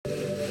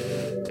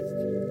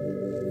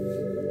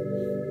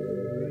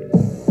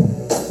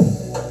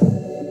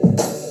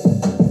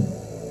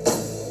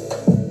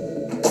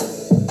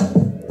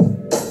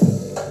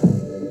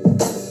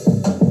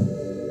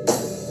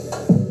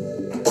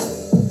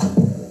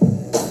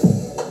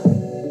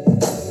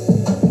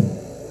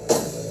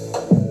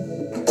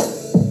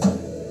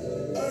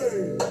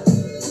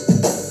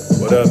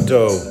up,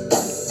 though?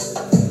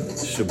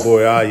 It's your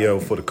boy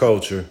Ayo for the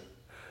culture.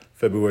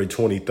 February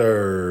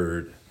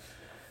 23rd,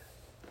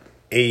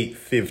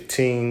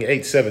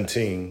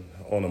 8:17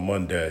 on a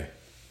Monday,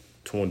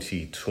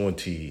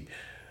 2020.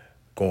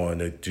 Going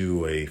to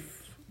do a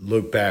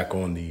look back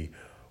on the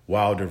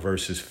Wilder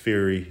versus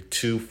Fury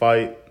 2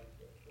 fight.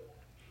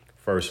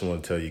 First, I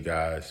want to tell you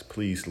guys,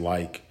 please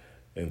like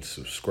and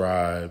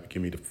subscribe.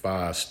 Give me the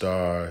 5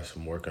 stars.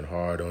 I'm working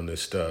hard on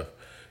this stuff.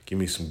 Give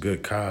me some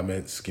good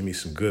comments. Give me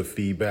some good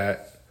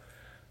feedback.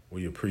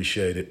 We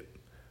appreciate it.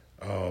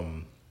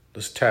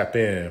 Let's tap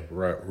in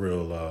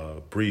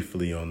real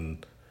briefly on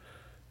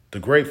the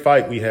great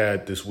fight we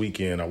had this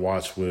weekend. I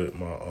watched with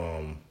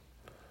my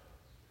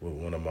with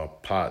one of my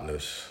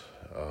partners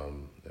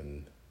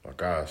and my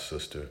god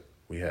sister.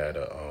 We had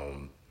a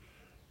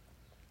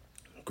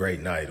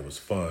great night. It was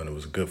fun. It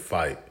was a good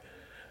fight.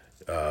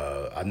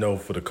 I know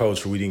for the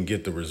culture we didn't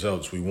get the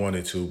results we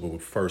wanted to,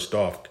 but first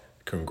off,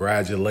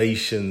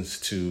 congratulations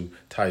to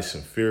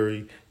Tyson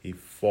Fury. He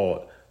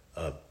fought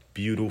a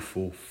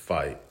beautiful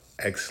fight.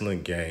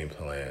 Excellent game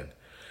plan.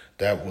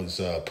 That was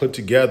put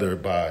together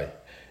by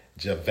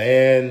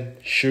Javan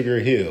Sugar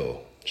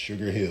Hill.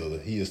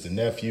 He is the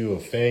nephew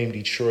of famed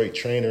Detroit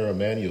trainer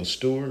Emmanuel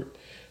Stewart,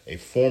 a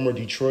former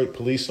Detroit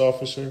police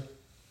officer.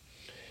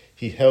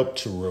 He helped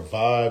to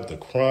revive the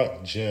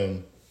Kronk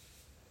Gym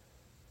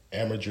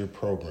amateur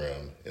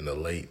program in the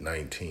late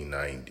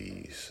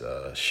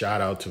 1990s. Shout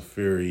out to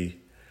Fury.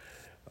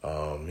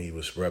 He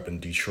was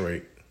repping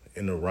Detroit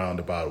in a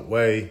roundabout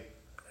way.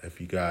 If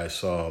you guys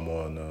saw him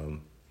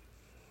on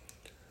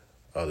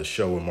the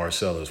show with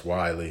Marcellus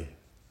Wiley,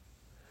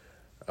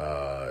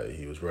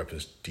 he was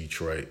repping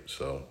Detroit.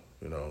 So,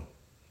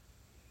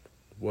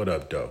 what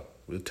up, though?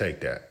 We'll take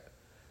that.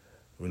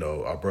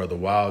 Our brother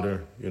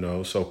Wilder,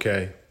 it's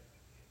okay.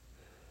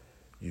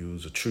 He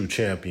was a true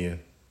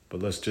champion.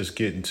 But let's just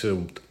get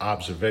into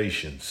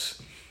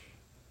observations.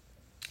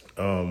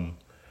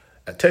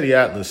 Teddy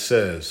Atlas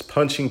says,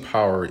 punching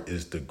power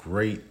is the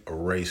great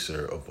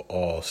eraser of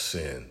all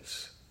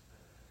sins.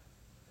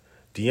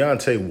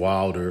 Deontay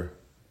Wilder,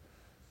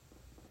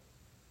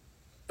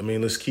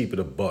 let's keep it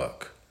a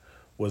buck,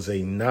 was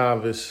a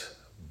novice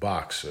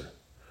boxer.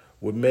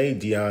 What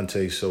made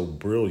Deontay so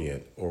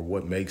brilliant, or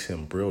what makes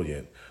him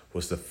brilliant,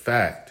 was the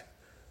fact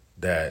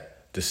that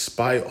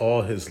despite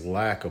all his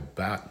lack of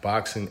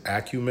boxing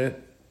acumen,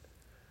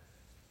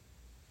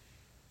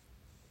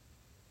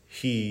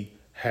 he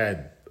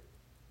had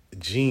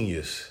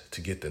genius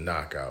to get the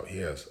knockout. He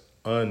has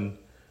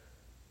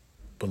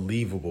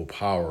unbelievable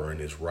power in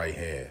his right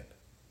hand.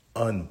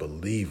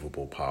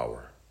 Unbelievable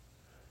power.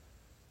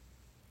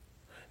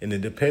 And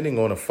then depending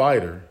on a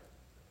fighter,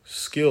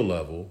 skill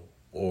level,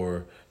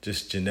 or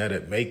just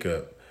genetic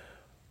makeup,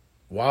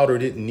 Wilder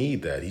didn't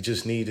need that. He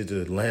just needed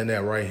to land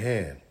that right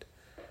hand.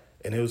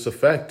 And it was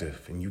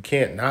effective, and you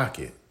can't knock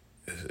it.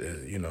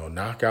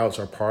 Knockouts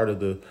are part of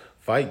the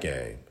fight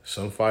game.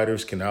 Some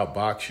fighters can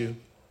outbox you,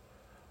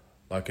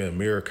 like an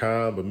Amir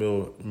Khan, but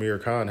Amir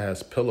Khan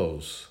has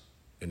pillows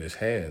in his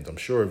hands. I'm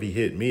sure if he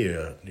hit me,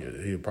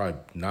 he'd probably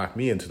knock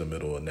me into the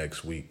middle of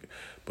next week.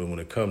 But when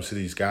it comes to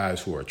these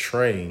guys who are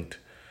trained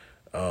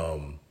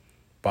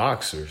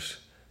boxers,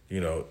 he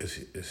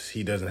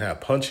doesn't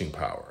have punching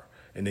power.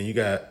 And then you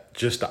got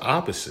just the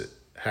opposite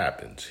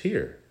happens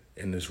here.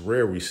 And it's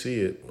rare we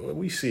see it. Well,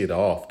 we see it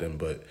often,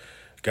 but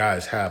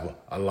guys have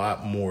a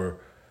lot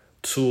more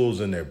tools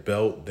in their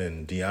belt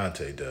than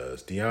Deontay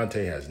does.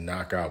 Deontay has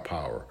knockout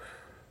power.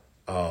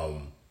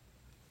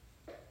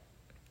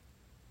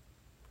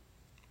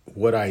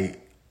 What I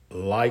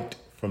liked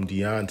from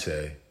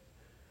Deontay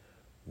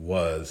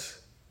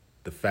was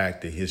the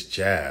fact that his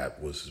jab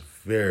was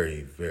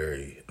very,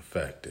 very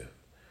effective.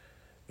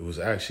 It was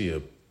actually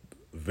a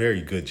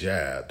very good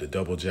jab. The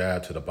double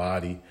jab to the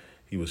body,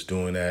 he was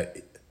doing that.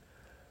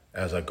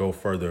 As I go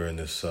further in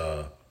this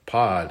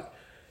pod,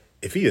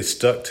 if he had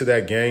stuck to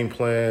that game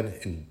plan,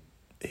 and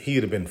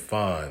he'd have been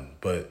fine.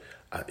 But,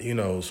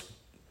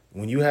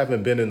 when you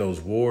haven't been in those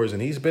wars,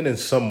 and he's been in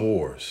some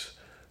wars,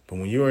 but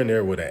when you're in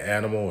there with an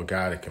animal, a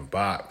guy that can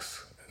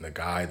box, and a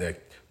guy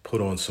that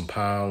put on some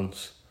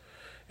pounds,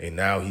 and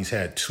now he's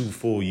had 2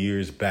 full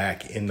years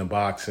back in the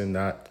boxing,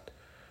 not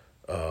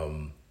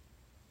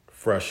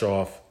fresh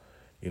off,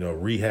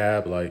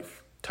 rehab like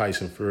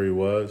Tyson Fury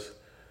was.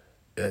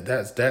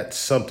 That's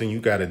something you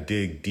got to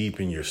dig deep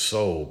in your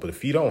soul. But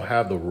if you don't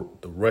have the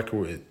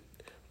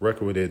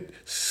requisite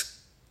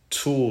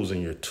tools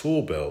in your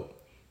tool belt,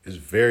 it's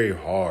very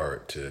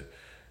hard to,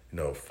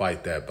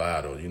 fight that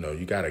battle.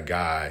 You got a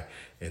guy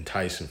in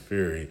Tyson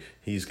Fury.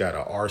 He's got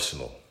an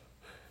arsenal.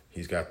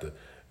 He's got the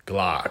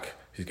Glock.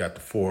 He's got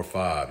the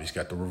 4.5. He's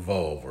got the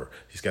revolver.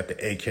 He's got the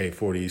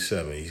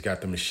AK-47. He's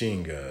got the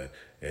machine gun.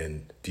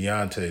 And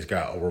Deontay's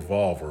got a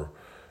revolver,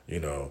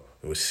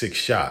 with 6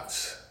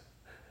 shots.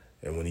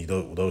 And when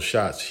those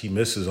shots, he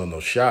misses on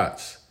those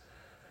shots,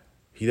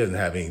 he doesn't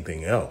have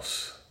anything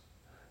else.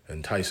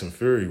 And Tyson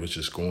Fury was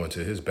just going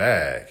to his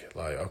bag,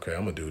 like, okay,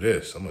 I'm going to do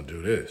this. I'm going to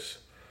do this.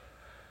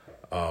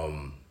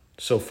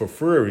 So for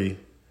Fury,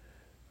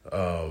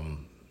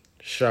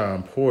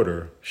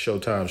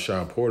 Showtime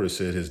Sean Porter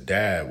said his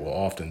dad will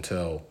often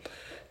tell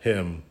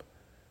him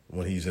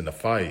when he's in a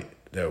fight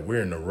that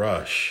we're in a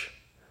rush,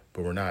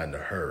 but we're not in a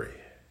hurry.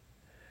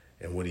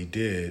 And what he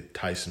did,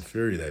 Tyson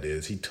Fury that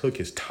is, he took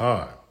his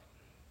time.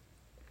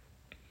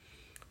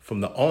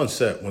 From the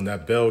onset, when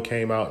that bell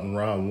came out in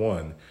round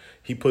one,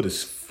 he put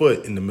his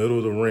foot in the middle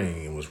of the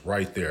ring and was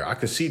right there. I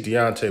can see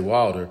Deontay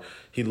Wilder.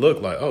 He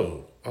looked like,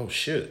 oh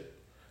shit,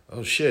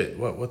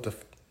 what the,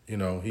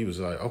 he was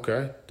like,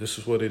 okay, this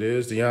is what it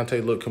is.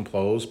 Deontay looked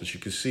composed, but you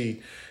could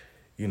see,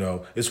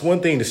 it's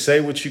one thing to say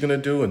what you're gonna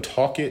do and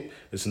talk it.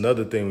 It's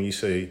another thing when you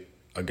say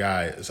a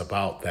guy is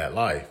about that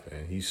life,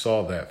 and he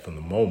saw that from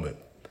the moment.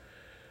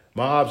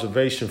 My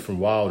observation from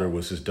Wilder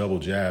was his double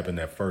jab in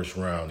that first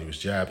round. He was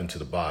jabbing to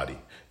the body.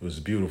 It was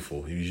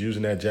beautiful. He was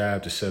using that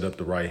jab to set up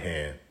the right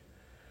hand.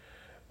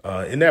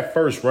 In that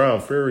first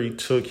round, Fury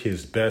took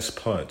his best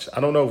punch. I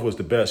don't know if it was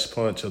the best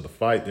punch of the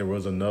fight. There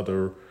was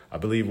another, I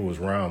believe it was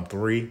round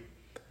 3.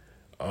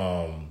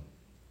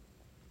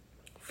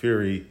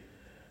 Fury,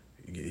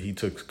 he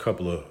took a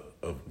couple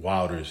of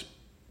Wilder's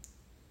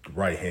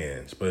right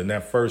hands. But in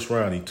that first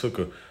round,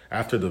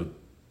 after the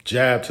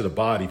jab to the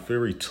body,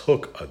 Fury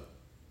took a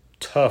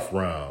tough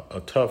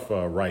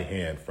right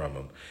hand from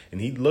him. And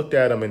he looked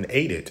at him and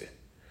ate it.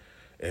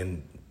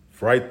 And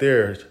right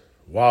there,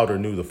 Wilder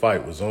knew the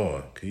fight was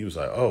on. He was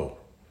like, oh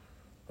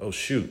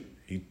shoot,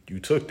 you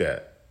took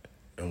that.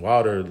 And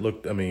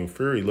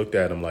Fury looked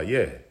at him like,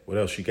 yeah, what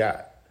else you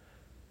got?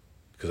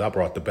 Because I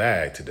brought the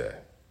bag today.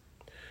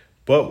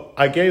 But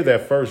I gave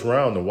that first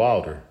round to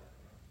Wilder.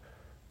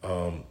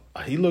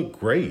 He looked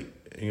great,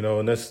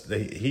 and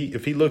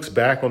if he looks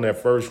back on that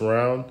first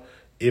round,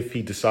 if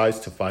he decides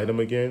to fight him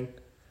again,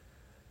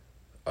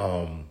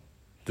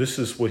 this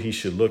is what he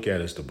should look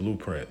at as the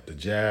blueprint. The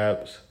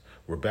jabs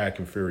were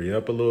backing Fury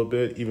up a little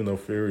bit, even though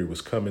Fury was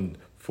coming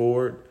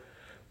forward.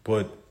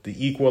 But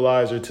the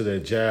equalizer to that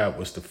jab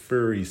was the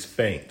Fury's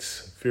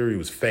feints. Fury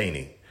was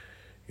feigning.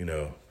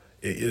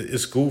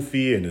 It's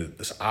goofy and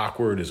it's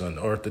awkward, it's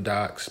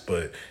unorthodox,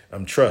 but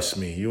trust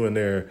me, you in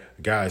there,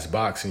 guy's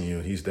boxing you,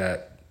 and he's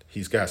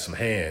got some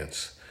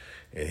hands.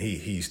 And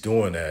he's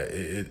doing that.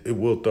 It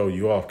will throw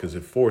you off because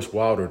it forced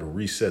Wilder to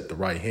reset the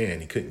right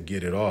hand. He couldn't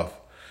get it off.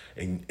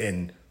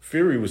 And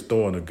Fury was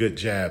throwing a good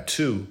jab,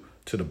 too,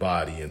 to the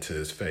body and to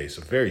his face.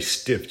 A very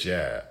stiff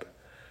jab.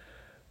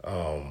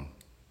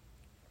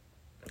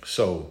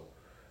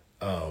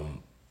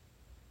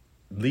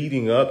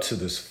 Leading up to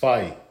this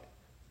fight,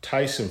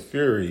 Tyson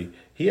Fury,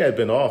 he had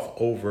been off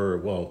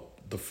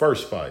the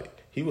first fight.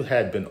 He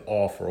had been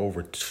off for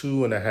over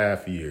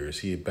 2.5 years.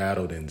 He had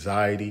battled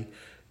anxiety,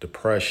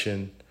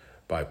 depression,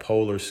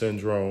 bipolar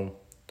syndrome.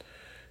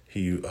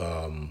 It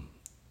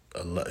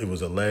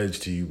was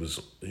alleged he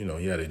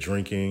had a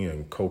drinking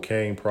and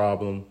cocaine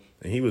problem,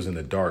 and he was in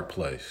a dark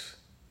place.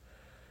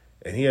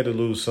 And he had to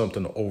lose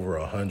something over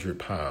 100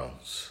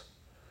 pounds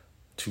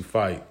to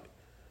fight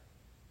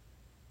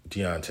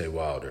Deontay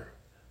Wilder.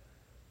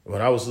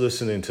 When I was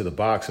listening to the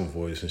Boxing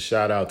Voice, and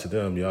shout out to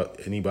them, y'all,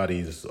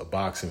 anybody who's a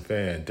boxing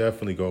fan,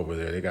 definitely go over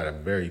there. They got a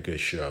very good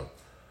show,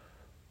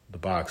 the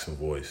Boxing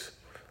Voice.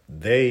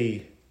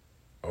 They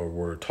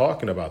were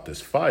talking about this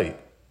fight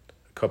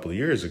a couple of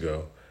years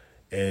ago,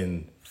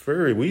 and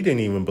Fury, we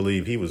didn't even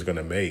believe he was going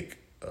to make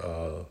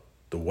the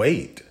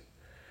weight.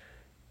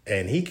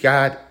 And he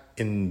got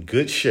in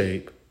good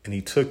shape, and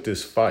he took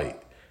this fight.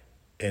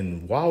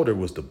 And Wilder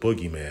was the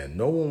boogeyman.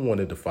 No one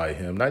wanted to fight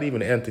him, not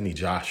even Anthony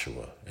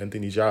Joshua.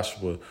 Anthony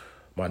Joshua,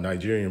 my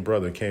Nigerian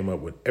brother, came up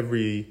with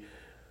every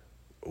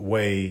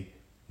way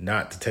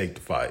not to take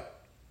the fight.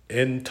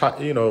 And,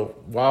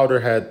 Wilder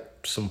had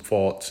some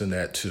faults in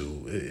that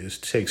too. It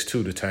takes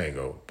two to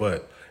tango.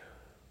 But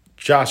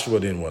Joshua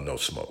didn't want no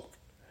smoke.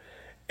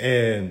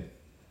 And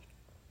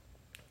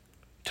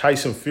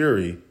Tyson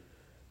Fury,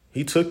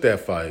 he took that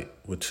fight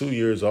with 2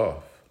 years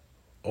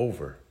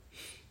over.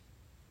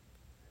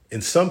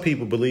 And some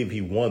people believe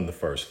he won the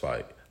first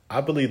fight. I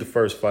believe the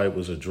first fight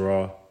was a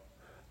draw.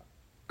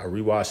 I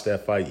rewatched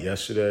that fight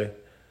yesterday.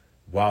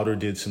 Wilder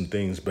did some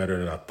things better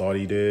than I thought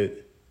he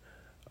did.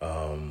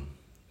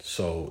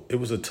 So it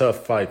was a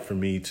tough fight for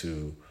me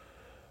to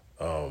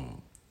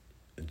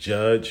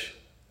judge.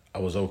 I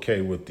was okay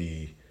with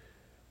the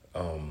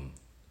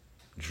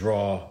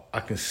draw. I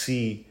can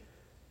see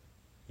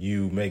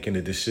you making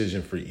a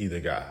decision for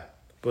either guy.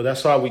 But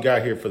that's how we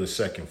got here for the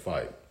second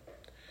fight.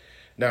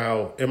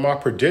 Now, in my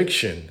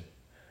prediction,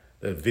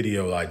 that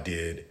video I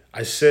did,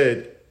 I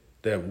said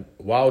that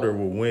Wilder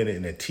will win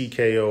in a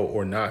TKO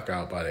or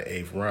knockout by the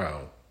 8th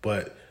round.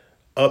 But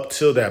up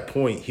till that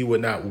point, he would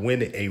not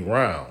win a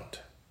round.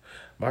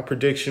 My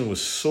prediction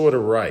was sort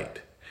of right.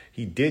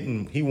 He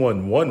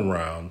won one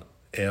round,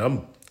 and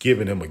I'm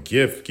giving him a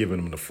gift, giving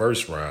him the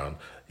first round.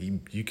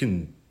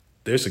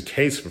 There's a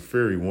case for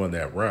Fury won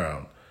that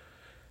round.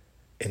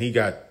 And he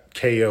got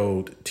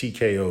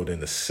TKO'd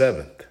in the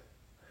 7th.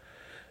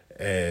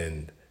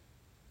 And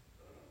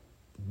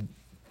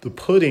the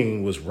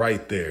pudding was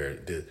right there.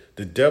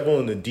 The devil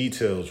in the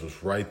details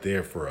was right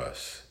there for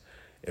us.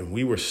 And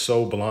we were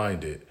so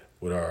blinded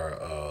with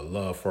our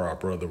love for our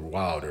brother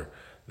Wilder,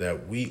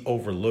 that we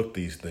overlooked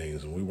these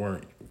things and we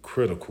weren't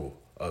critical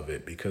of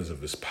it because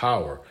of his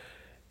power.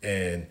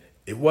 And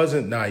it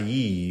wasn't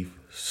naive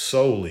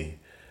solely,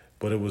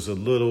 but it was a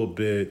little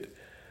bit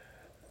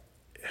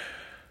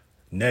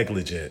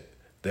negligent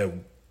that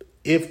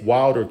if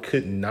Wilder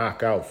couldn't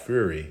knock out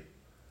Fury,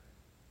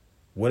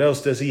 what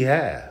else does he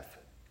have?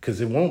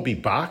 Because it won't be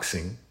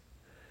boxing.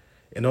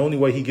 And the only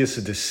way he gets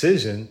a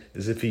decision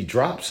is if he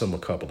drops him a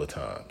couple of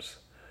times.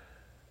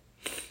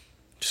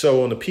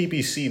 So on the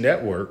PBC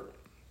network,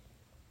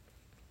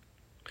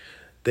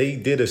 they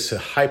did a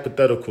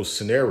hypothetical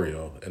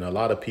scenario, and a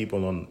lot of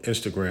people on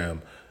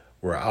Instagram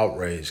were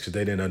outraged because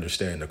they didn't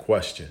understand the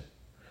question.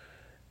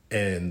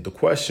 And the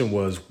question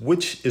was,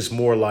 which is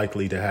more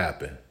likely to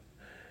happen?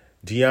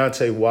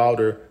 Deontay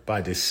Wilder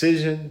by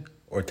decision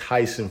or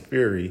Tyson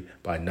Fury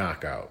by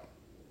knockout?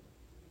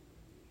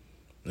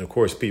 And of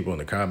course, people in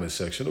the comment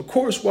section, of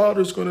course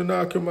Wilder's going to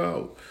knock him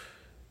out.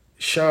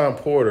 Sean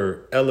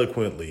Porter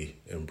eloquently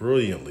and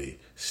brilliantly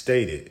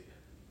stated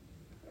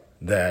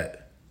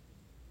that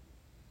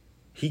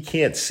he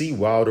can't see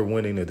Wilder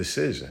winning a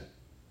decision.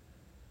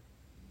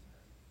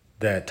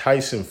 That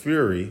Tyson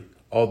Fury,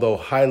 although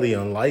highly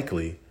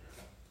unlikely,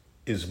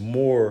 is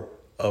more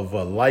of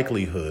a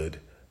likelihood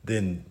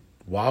than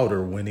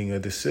Wilder winning a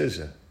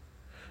decision.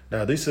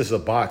 Now, this is a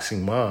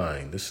boxing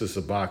mind. This is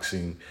a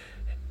boxing,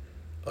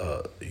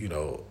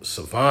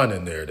 savant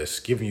in there that's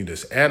giving you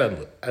this,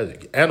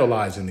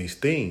 analyzing these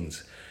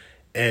things.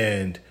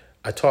 And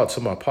I talked to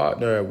my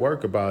partner at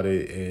work about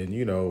it,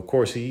 and, of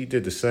course, he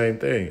did the same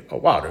thing. Oh,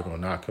 wow, they're going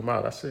to knock him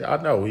out. I said,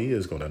 I know he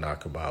is going to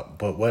knock him out,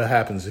 but what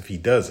happens if he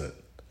doesn't?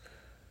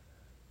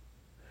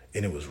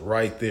 And it was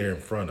right there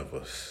in front of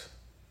us.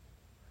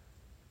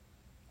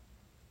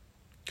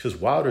 Because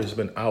Wilder has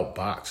been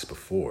outboxed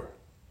before.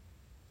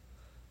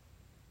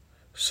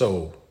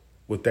 So,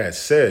 with that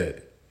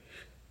said,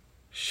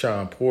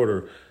 Sean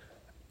Porter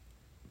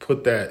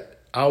put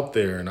that out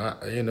there, and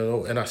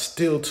I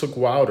still took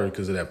Wilder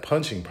because of that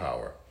punching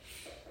power.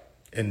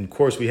 And of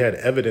course, we had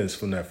evidence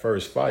from that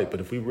first fight. But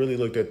if we really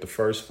looked at the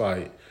first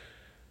fight,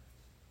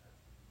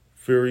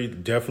 Fury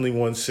definitely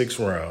won 6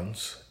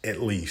 rounds,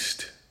 at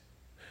least.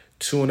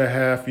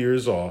 2.5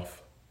 years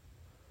off.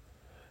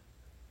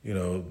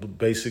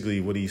 Basically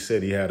what he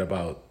said, he had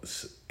about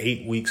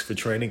 8 weeks for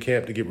training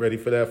camp to get ready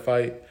for that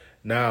fight.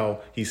 Now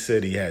he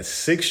said he had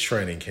 6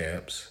 training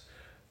camps,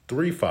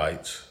 2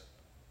 fights.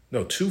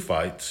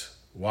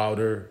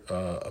 Wilder,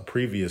 a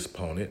previous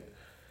opponent,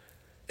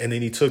 and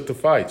then he took the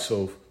fight.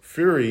 So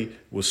Fury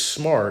was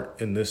smart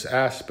in this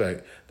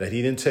aspect that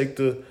he didn't take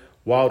the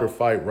Wilder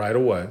fight right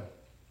away.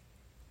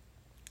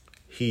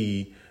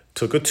 He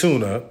took a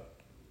tune-up.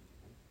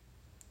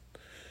 It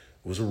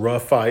was a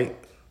rough fight.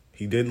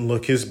 He didn't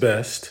look his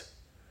best.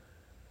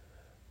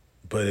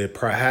 But it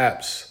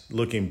perhaps,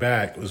 looking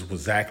back, was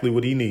exactly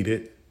what he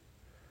needed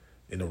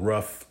in a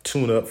rough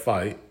tune-up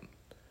fight.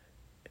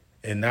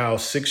 And now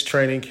 6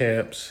 training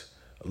camps,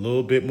 a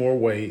little bit more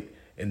weight,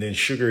 and then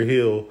Sugar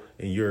Hill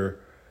in your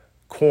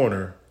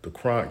corner, the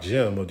Kronk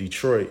Gym of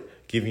Detroit,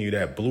 giving you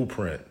that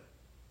blueprint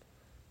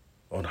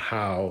on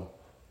how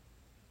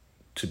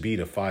to beat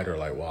a fighter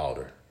like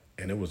Wilder.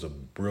 And it was a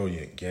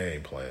brilliant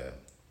game plan.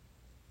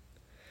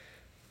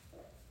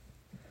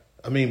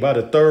 I mean, by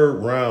the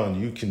 3rd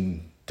round, you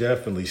can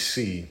definitely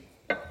see.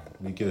 Let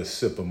me get a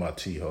sip of my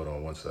tea. Hold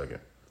on one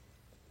second.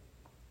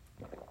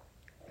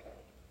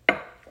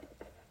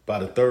 By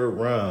the 3rd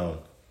round,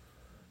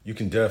 you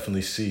can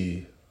definitely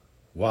see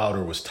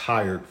Wilder was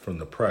tired from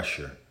the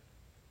pressure.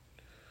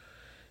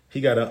 He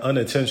got an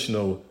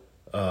unintentional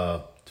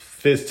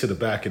fist to the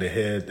back of the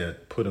head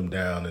that put him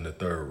down in the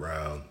 3rd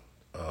round.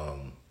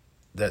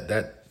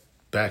 That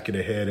back of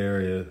the head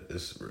area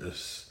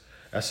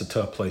that's a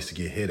tough place to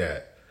get hit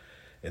at.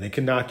 And it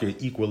can knock your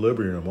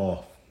equilibrium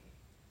off.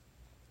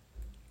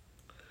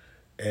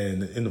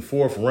 And in the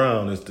 4th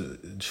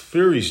round,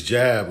 Fury's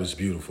jab was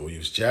beautiful. He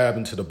was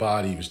jabbing to the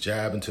body. He was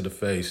jabbing to the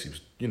face.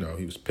 He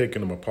was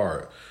picking them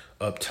apart.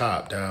 Up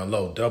top, down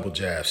low, double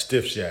jab,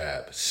 stiff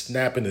jab,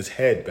 snapping his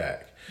head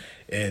back.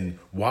 And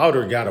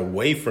Wilder got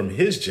away from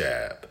his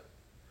jab.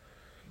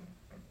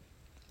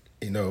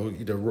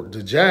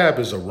 The jab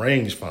is a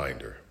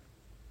rangefinder.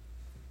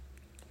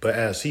 But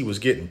as he was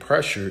getting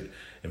pressured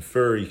and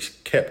Fury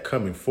kept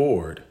coming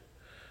forward,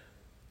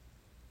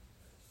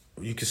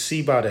 you could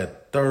see by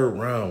that 3rd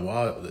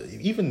round,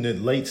 even in the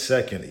late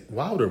 2nd,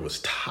 Wilder was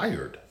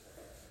tired.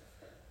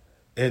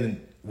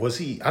 And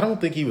I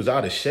don't think he was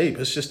out of shape.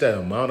 It's just that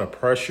amount of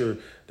pressure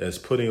that's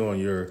putting on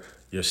your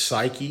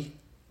psyche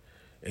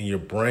and your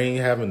brain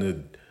having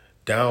to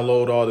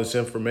download all this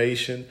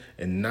information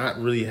and not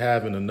really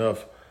having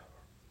enough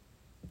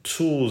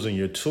tools in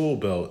your tool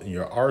belt, in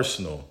your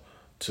arsenal,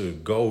 to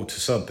go to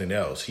something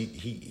else.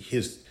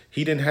 He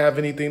didn't have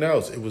anything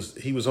else.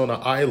 He was on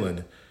an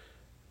island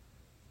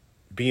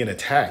being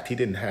attacked. He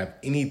didn't have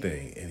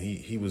anything, and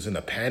he was in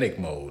a panic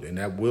mode, and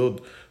that will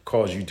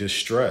cause you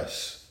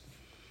distress.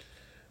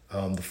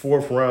 The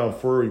 4th round,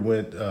 Fury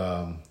went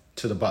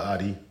to the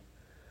body.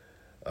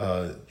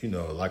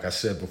 Like I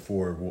said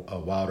before,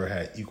 Wilder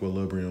had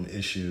equilibrium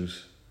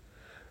issues.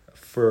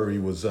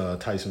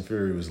 Tyson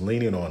Fury was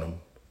leaning on him.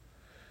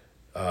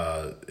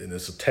 And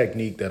it's a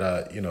technique that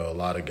a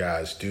lot of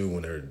guys do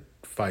when they're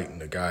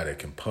fighting a guy that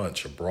can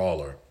punch, a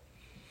brawler,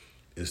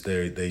 is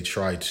they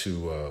try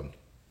to,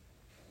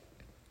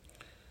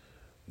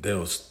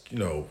 they'll,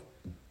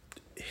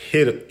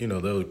 hit it,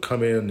 they'll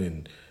come in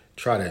and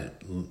try to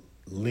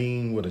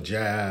lean with a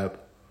jab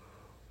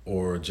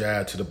or a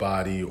jab to the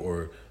body,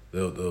 or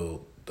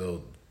they'll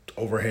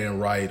overhand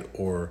right,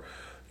 or,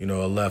 a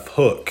left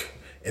hook,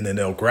 and then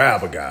they'll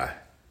grab a guy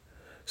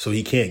so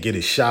he can't get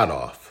his shot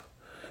off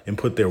and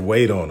put their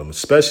weight on him,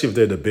 especially if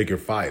they're the bigger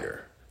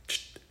fighter.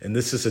 And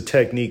this is a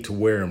technique to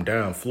wear him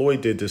down.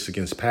 Floyd did this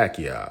against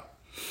Pacquiao.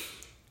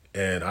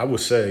 And I would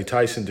say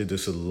Tyson did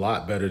this a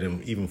lot better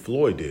than even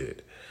Floyd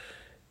did.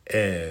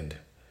 And,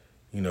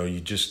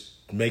 you just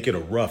make it a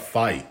rough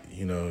fight.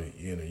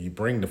 You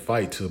bring the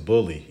fight to a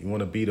bully. You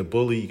want to beat a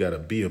bully, you got to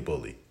be a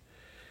bully.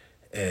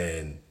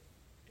 And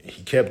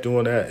he kept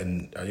doing that.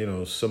 And,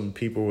 some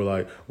people were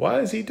like,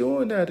 why is he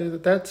doing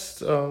that?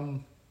 That's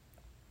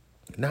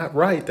not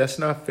right. That's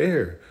not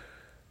fair.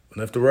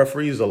 And if the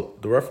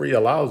referee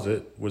allows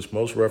it, which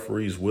most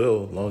referees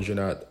will, as long as you're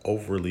not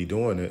overly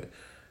doing it,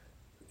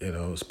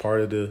 it's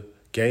part of the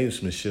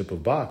gamesmanship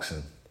of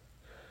boxing.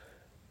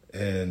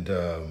 And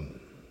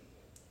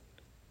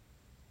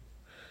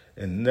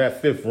in that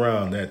fifth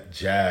round, that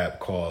jab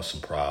caused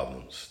some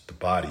problems, the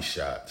body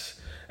shots.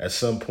 At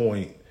some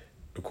point,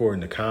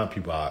 according to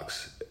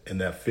CompuBox, in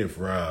that fifth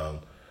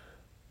round,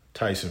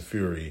 Tyson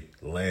Fury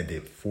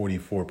landed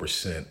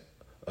 44%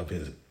 of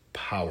his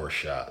power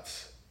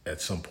shots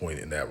at some point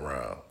in that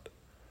round.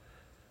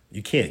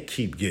 You can't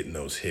keep getting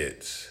those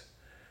hits.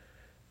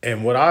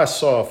 And what I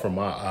saw from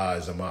my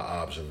eyes and my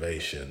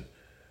observation,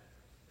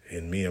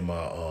 and me and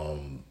my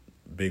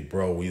big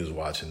bro, we was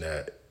watching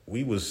that.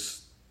 We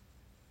was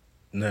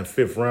in that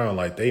fifth round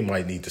like they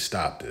might need to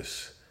stop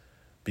this,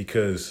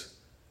 because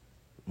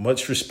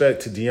much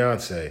respect to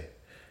Deontay,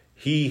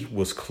 he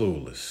was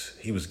clueless.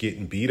 He was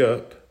getting beat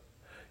up.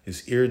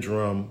 His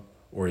eardrum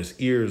or his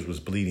ears was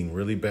bleeding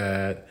really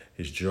bad.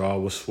 His jaw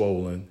was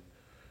swollen.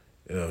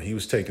 He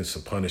was taking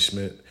some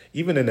punishment.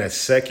 Even in that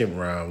second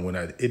round, when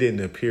it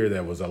didn't appear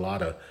there was a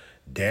lot of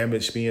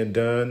damage being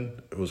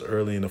done, it was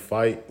early in the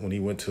fight when he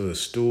went to his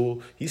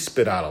stool, he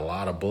spit out a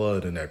lot of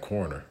blood in that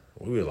corner.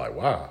 We were like,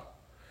 wow.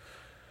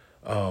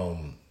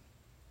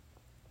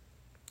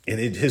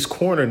 His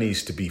corner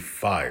needs to be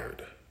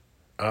fired.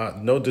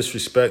 No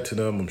disrespect to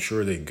them. I'm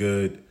sure they're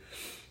good.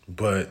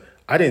 But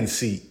I didn't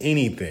see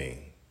anything.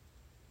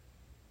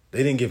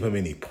 They didn't give him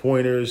any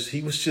pointers.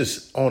 He was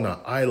just on an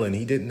island.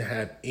 He didn't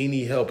have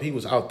any help. He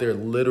was out there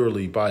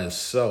literally by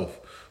himself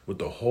with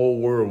the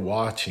whole world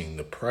watching,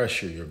 the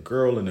pressure, your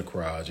girl in the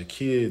crowd, your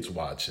kids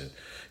watching,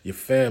 your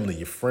family,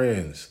 your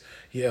friends.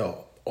 Yeah,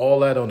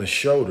 all that on his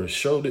shoulders.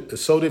 So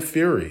did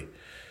Fury.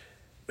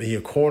 But your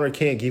corner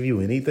can't give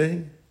you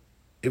anything.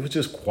 It was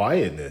just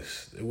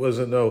quietness. It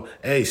wasn't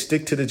hey,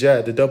 stick to the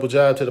jab, the double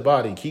jab to the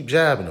body. Keep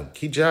jabbing him.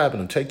 Keep jabbing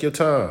him. Take your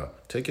time.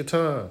 Take your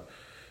time.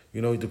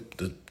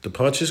 The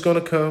punch is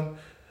going to come.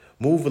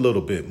 Move a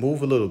little bit.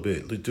 Move a little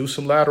bit. Do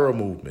some lateral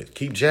movement.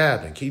 Keep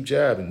jabbing. Keep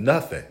jabbing.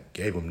 Nothing.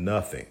 Gave him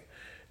nothing.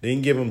 They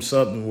didn't give him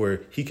something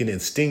where he can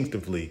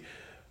instinctively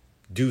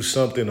do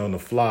something on the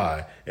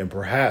fly and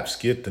perhaps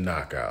get the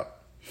knockout.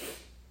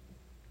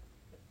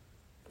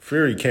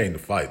 Fury came to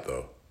fight,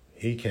 though.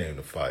 He came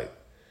to fight.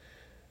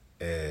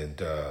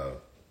 And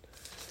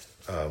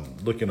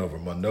looking over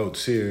my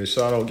notes here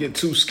so I don't get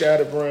too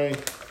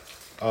scatterbrained.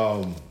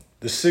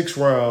 The sixth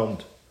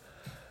round,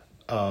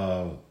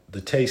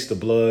 the taste of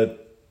blood,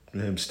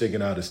 him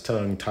sticking out his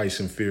tongue,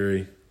 Tyson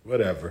Fury,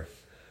 whatever.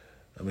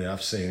 I mean,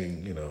 I've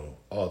seen,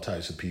 all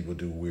types of people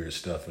do weird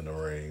stuff in the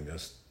ring.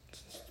 That's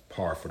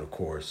par for the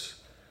course.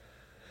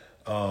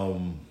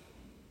 Wilder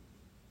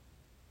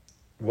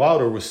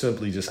was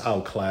simply just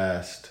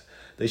outclassed.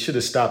 They should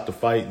have stopped the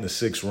fight in the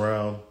sixth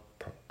round.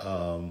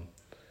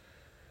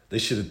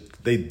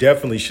 They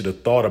definitely should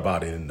have thought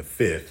about it in the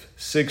fifth.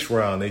 Sixth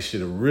round, they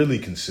should have really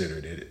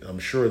considered it. I'm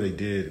sure they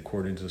did,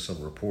 according to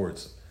some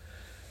reports.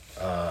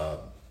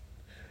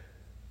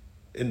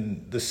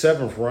 In the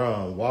seventh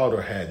round,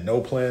 Wilder had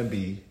no plan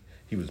B.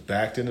 He was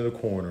backed into the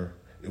corner.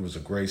 It was a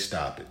great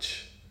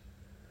stoppage.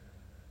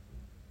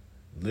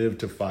 Lived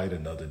to fight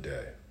another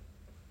day.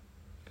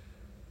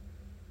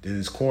 Did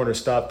his corner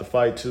stop the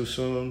fight too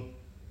soon?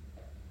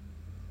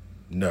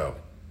 No.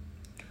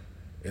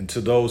 And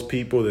to those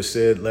people that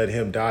said, let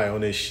him die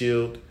on his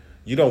shield,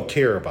 you don't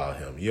care about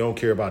him. You don't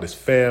care about his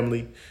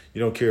family.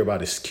 You don't care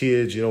about his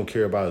kids. You don't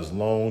care about his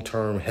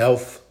long-term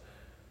health.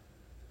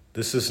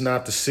 This is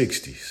not the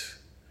 60s.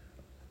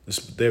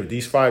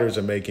 These fighters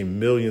are making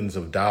millions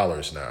of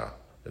dollars now.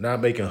 They're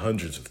not making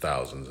hundreds of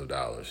thousands of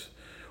dollars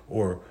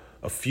or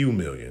a few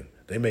million.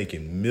 They're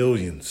making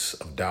millions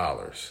of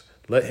dollars.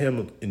 Let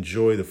him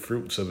enjoy the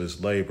fruits of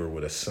his labor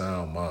with a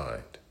sound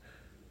mind.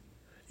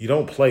 You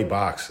don't play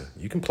boxing.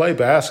 You can play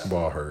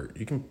basketball hurt.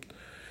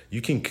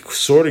 You can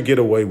sort of get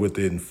away with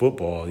it in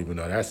football, even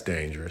though that's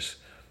dangerous,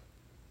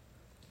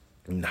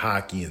 in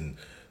hockey and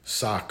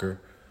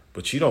soccer,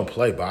 but you don't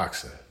play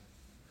boxing.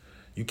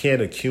 You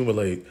can't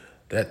accumulate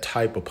that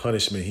type of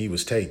punishment he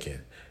was taking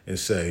and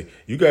say,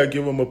 you got to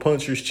give him a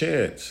puncher's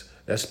chance.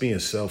 That's being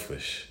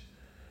selfish.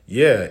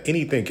 Yeah,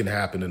 anything can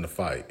happen in the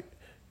fight.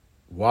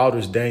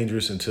 Wilder's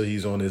dangerous until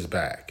he's on his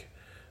back.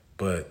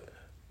 But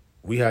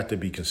we have to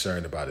be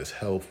concerned about his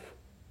health,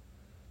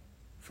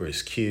 for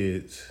his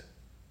kids.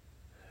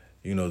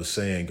 You know, the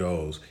saying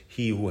goes,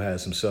 he who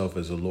has himself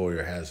as a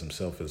lawyer has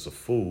himself as a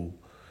fool.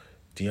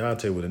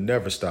 Deontay would have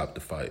never stopped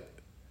the fight.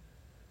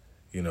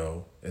 You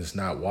know, it's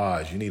not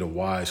wise. You need a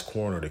wise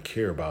corner to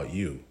care about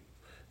you.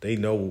 They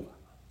know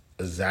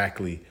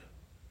exactly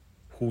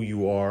who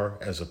you are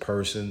as a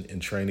person in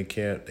training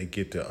camp. They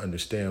get to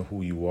understand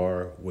who you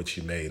are, what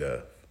you're made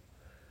of.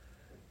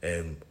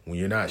 And when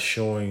you're not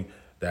showing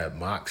that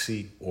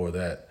moxie or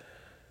that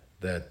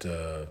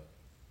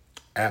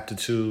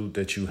aptitude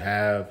that you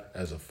have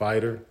as a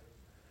fighter,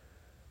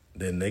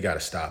 then they got to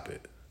stop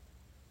it.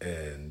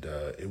 And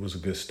it was a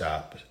good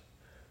stop.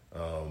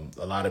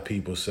 A lot of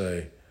people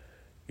say,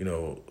 you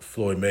know,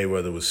 Floyd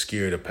Mayweather was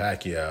scared of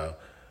Pacquiao.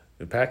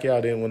 And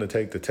Pacquiao didn't want to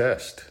take the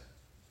test.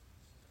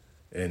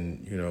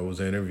 And, you know, it was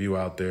an interview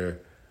out there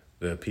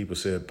that people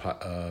said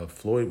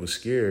Floyd was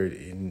scared.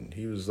 And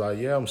he was like,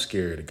 yeah, I'm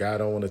scared. The guy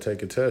don't want to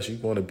take a test. You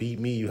want to beat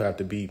me, you have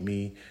to beat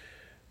me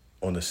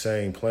on the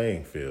same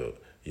playing field.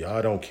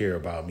 Y'all don't care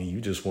about me. You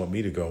just want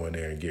me to go in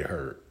there and get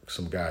hurt.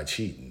 Some guy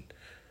cheating.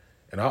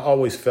 And I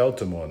always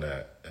felt him on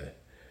that.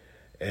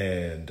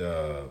 And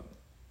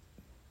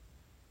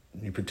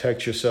you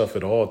protect yourself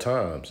at all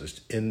times.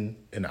 It's in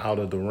and out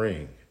of the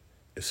ring.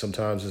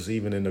 Sometimes it's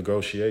even in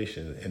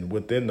negotiation. And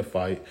within the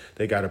fight,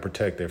 they got to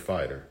protect their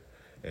fighter.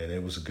 And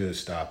it was a good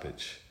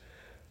stoppage.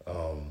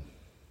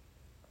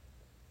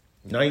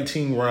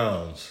 19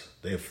 rounds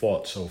they have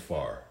fought so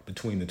far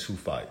between the two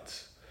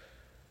fights.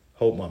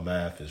 Hope my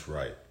math is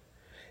right.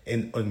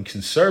 And on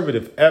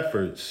conservative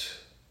efforts,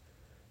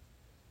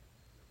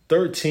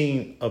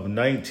 13 of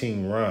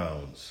 19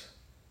 rounds,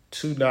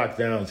 2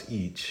 knockdowns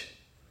each.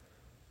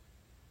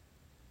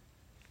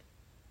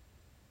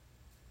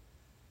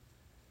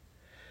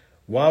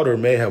 Wilder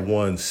may have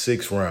won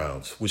 6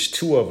 rounds, which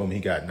 2 of them he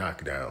got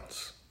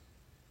knockdowns.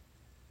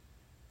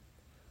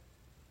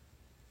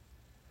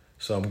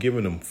 So I'm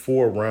giving him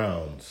 4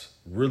 rounds,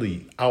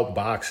 really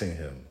outboxing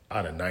him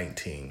out of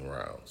 19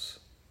 rounds.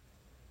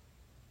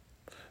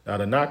 Now,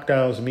 the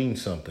knockdowns mean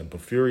something, but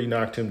Fury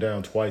knocked him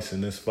down twice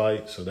in this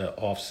fight, so that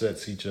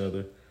offsets each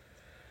other.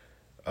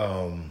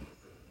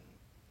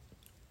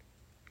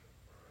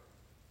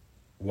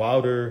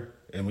 Wilder,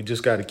 and we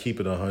just got to keep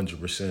it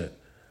 100%.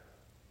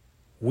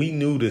 We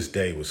knew this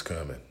day was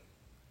coming.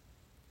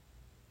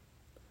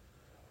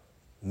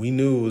 We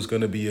knew it was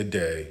going to be a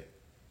day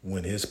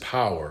when his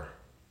power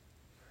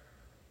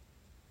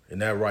in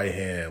that right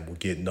hand would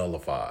get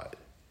nullified.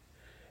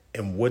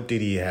 And what did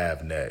he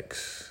have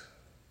next?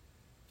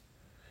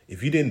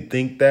 If you didn't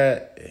think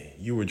that,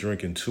 you were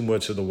drinking too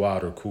much of the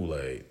Wilder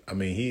Kool-Aid. I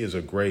mean, he is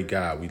a great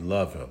guy. We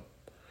love him.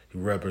 He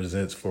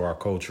represents for our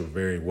culture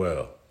very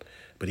well.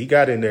 But he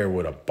got in there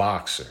with a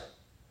boxer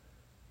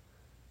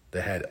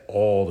that had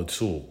all the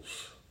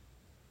tools.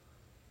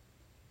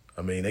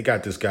 I mean, they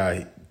got this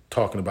guy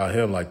talking about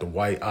him like the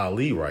white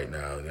Ali right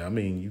now. I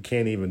mean, you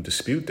can't even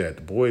dispute that.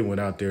 The boy went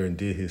out there and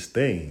did his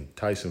thing.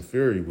 Tyson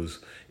Fury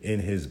was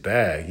in his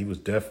bag. He was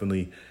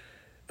definitely,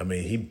 I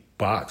mean, he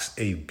boxed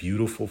a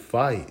beautiful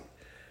fight.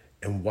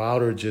 And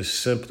Wilder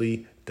just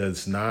simply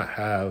does not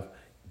have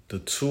the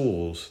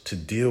tools to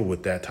deal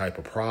with that type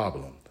of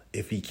problem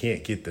if he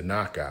can't get the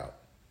knockout.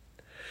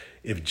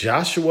 If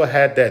Joshua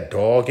had that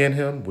dog in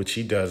him, which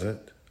he doesn't,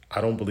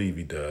 I don't believe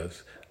he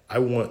does.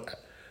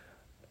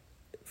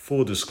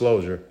 Full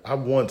disclosure, I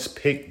once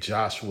picked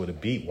Joshua to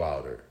beat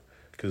Wilder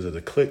because of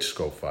the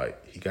Klitschko fight.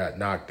 He got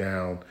knocked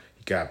down,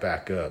 he got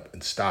back up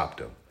and stopped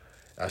him.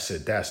 I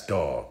said, that's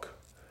dog.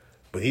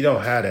 But he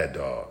don't have that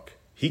dog.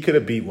 He could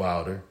have beat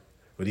Wilder,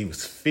 but he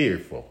was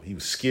fearful. He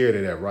was scared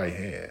of that right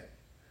hand.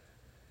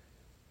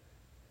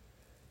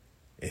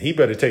 And he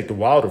better take the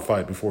Wilder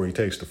fight before he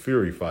takes the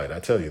Fury fight. I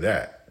tell you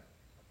that.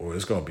 Or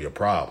it's going to be a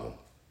problem.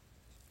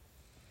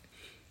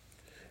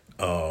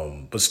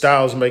 But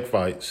styles make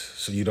fights,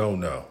 so you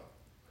don't know.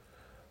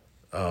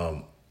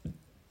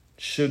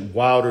 Should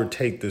Wilder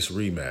take this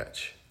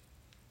rematch?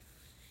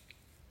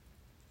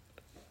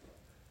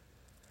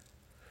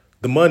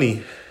 The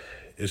money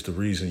is the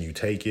reason you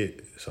take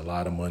it. It's a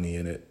lot of money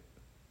in it.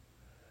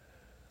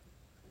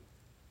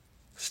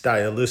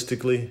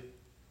 Stylistically,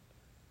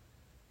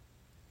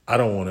 I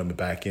don't want him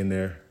back in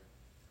there.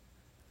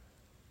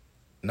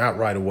 Not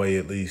right away,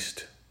 at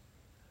least.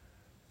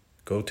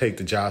 Go take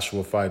the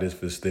Joshua fight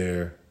if it's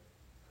there.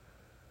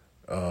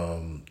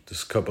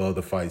 There's a couple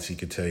other fights he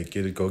could take.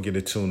 Go get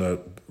a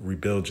tune-up,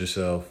 rebuild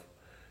yourself,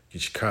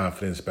 get your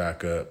confidence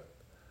back up.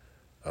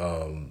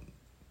 Can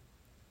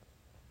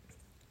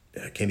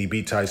he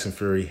beat Tyson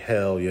Fury?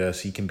 Hell yes,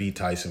 he can beat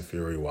Tyson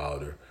Fury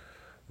Wilder.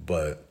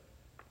 But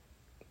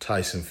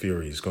Tyson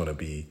Fury is going to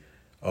be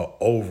an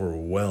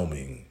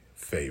overwhelming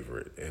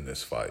favorite in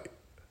this fight.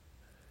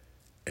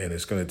 And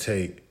it's going to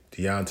take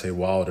Deontay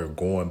Wilder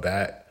going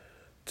back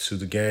to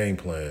the game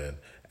plan,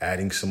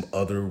 adding some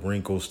other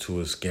wrinkles to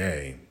his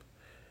game.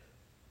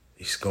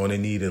 He's going to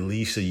need at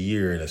least a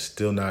year, and it's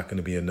still not going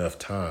to be enough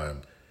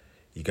time.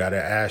 You got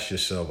to ask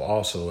yourself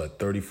also, at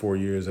 34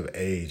 years of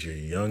age, you're a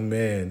young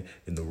man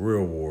in the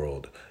real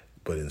world,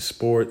 but in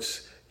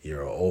sports,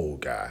 you're an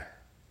old guy.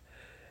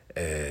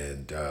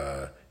 And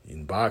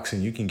in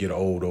boxing, you can get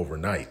old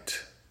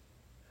overnight.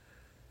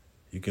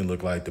 You can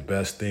look like the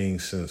best thing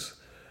since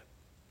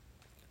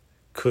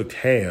cooked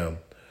ham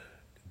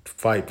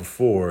fight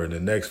before, and the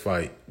next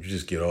fight, you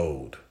just get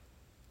old.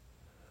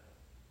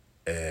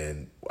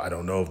 And I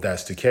don't know if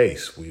that's the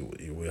case.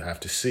 We'll have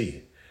to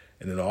see.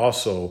 And then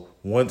also,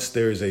 once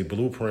there's a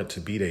blueprint to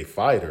beat a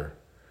fighter,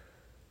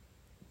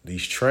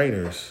 these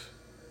trainers,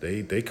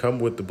 they come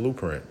with the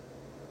blueprint.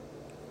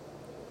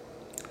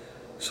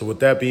 So with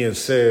that being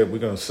said, we're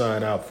going to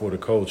sign out for the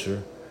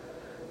culture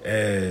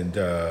and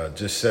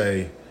just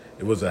say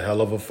it was a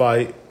hell of a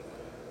fight.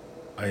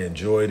 I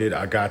enjoyed it.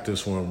 I got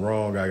this one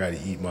wrong. I got to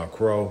eat my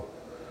crow.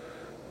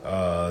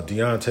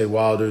 Deontay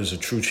Wilder is a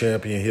true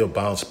champion. He'll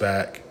bounce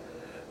back,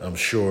 I'm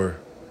sure.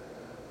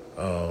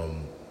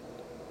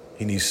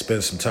 He needs to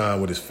spend some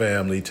time with his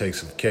family, take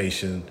some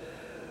vacation,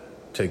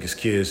 take his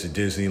kids to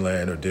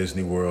Disneyland or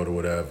Disney World or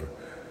whatever.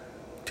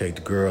 Take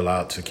the girl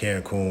out to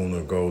Cancun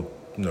or go,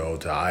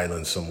 to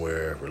island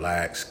somewhere,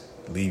 relax,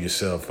 leave your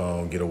cell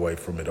phone, get away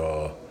from it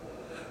all.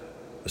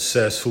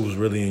 Assess who's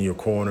really in your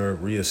corner,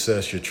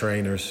 reassess your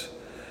trainers.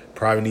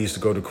 Probably needs to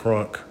go to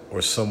Crunk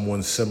or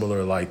someone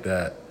similar like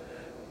that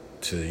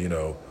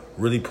to,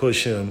 really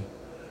push him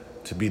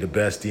to be the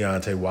best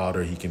Deontay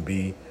Wilder he can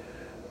be.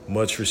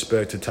 Much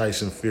respect to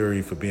Tyson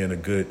Fury for being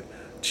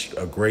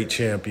a great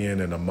champion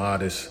and a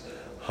modest,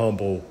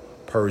 humble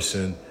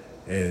person.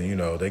 And,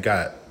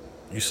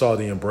 you saw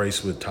the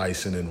embrace with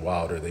Tyson and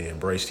Wilder. They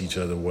embraced each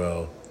other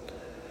well.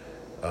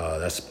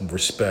 That's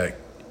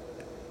respect.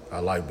 I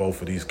like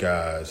both of these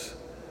guys.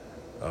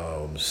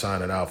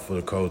 Signing out for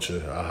the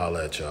culture. I'll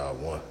holler at y'all.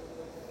 One.